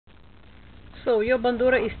So your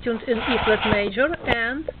Bandura is tuned in E flat major,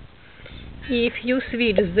 and if you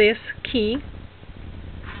switch this key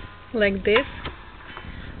like this,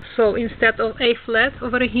 so instead of A flat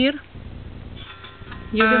over here,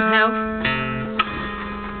 you will have,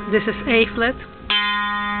 this is A flat,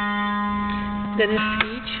 then you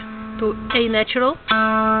switch to A natural,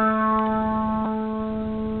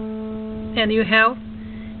 and you have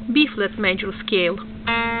B flat major scale.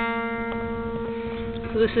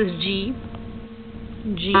 So this is G,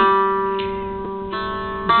 G, B,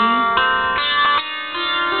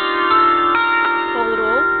 all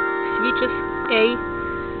row switches A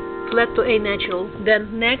flat to A natural.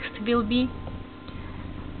 Then next will be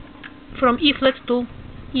from E flat to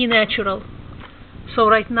E natural. So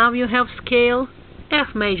right now you have scale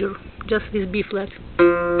F major, just with B flat.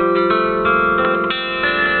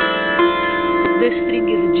 This string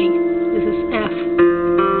is G, this is F.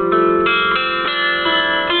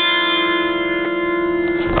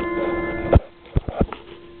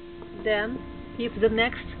 Then, if the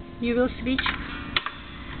next you will switch,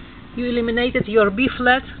 you eliminated your B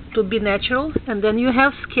flat to B natural, and then you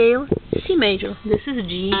have scale C major. This is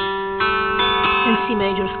G and C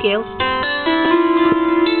major scale.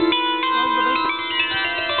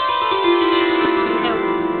 You have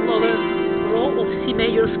lower row of C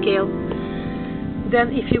major scale.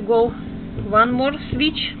 Then if you go one more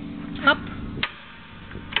switch up,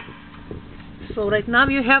 so right now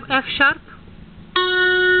you have F sharp,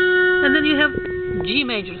 and then you have G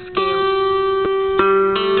major scale.